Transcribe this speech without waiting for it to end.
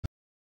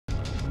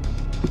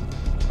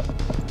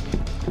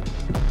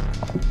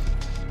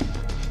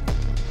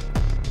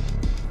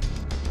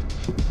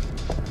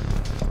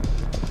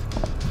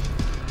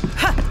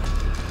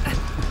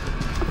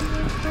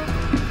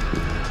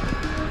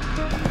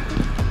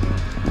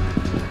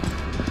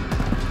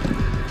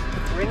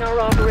Assign our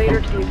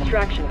operator to the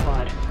extraction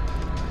pod.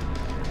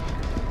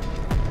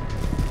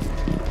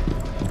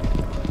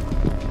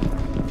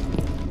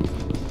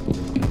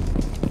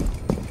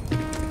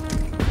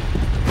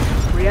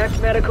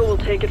 React Medical will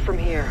take it from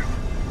here.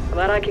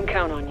 Glad I can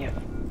count on you.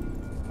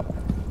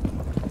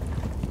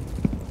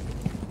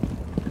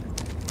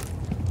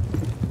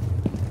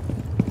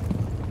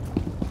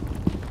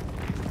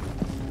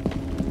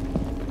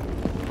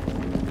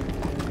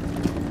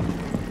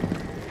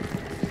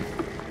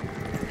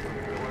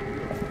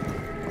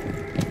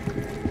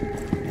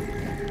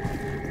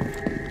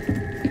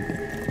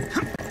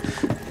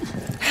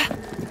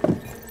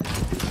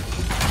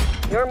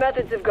 Your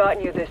methods have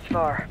gotten you this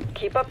far.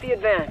 Keep up the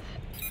advance.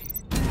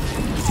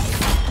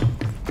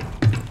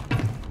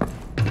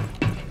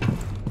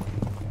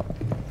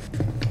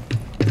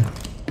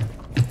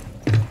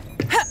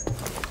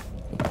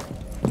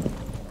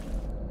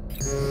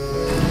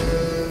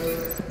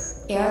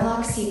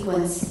 Airlock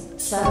sequence.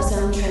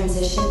 Subzone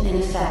transition in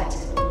effect.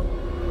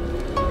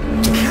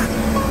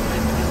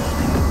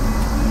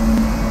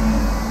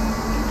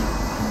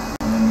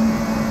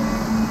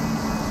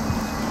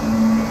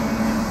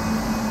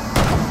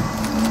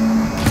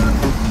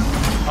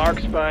 Arc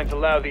spines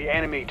allow the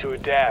enemy to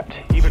adapt,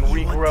 even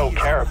regrow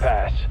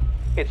carapace.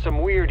 It's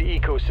some weird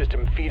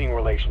ecosystem feeding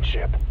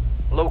relationship.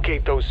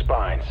 Locate those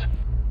spines.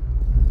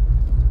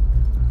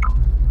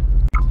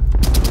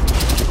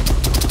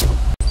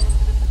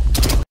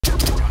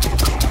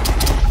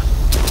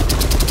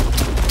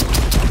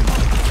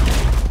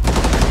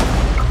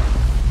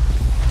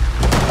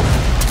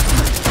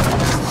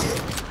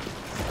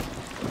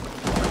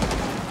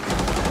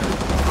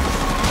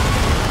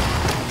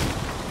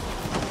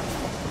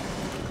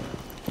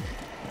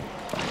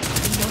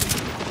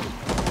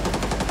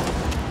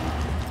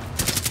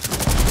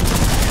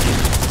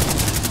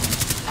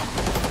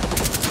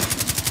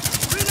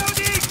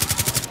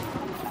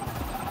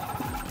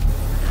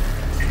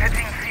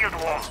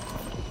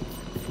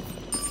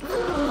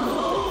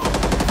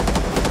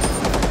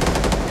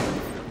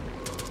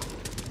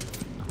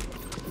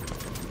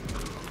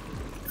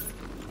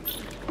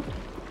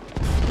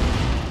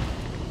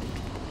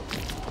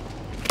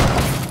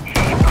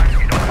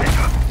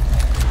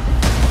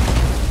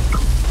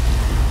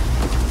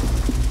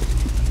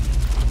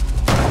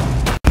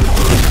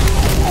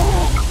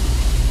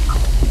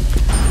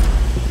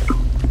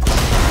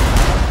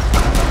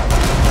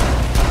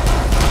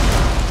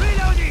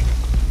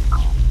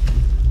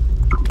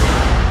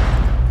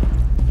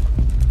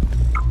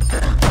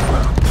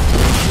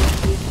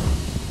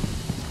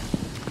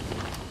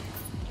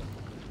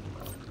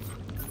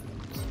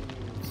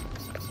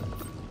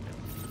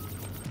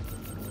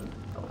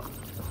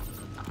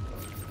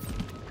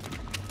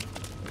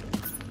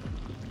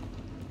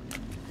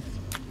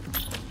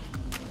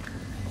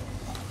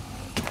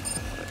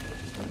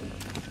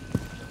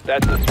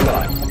 That's the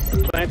spot.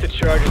 Plant the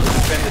charges and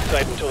defend the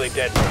site until they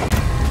detonate.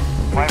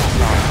 Vital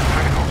signs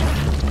critical.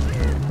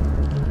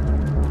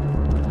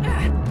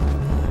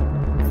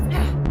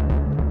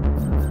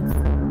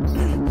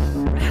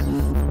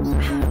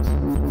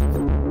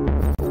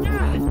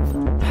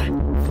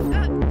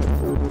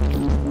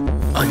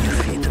 On your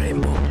feet,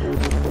 Rainbow.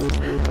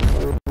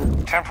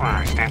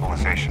 Temporary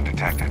stabilization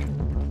detected.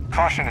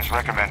 Caution is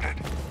recommended.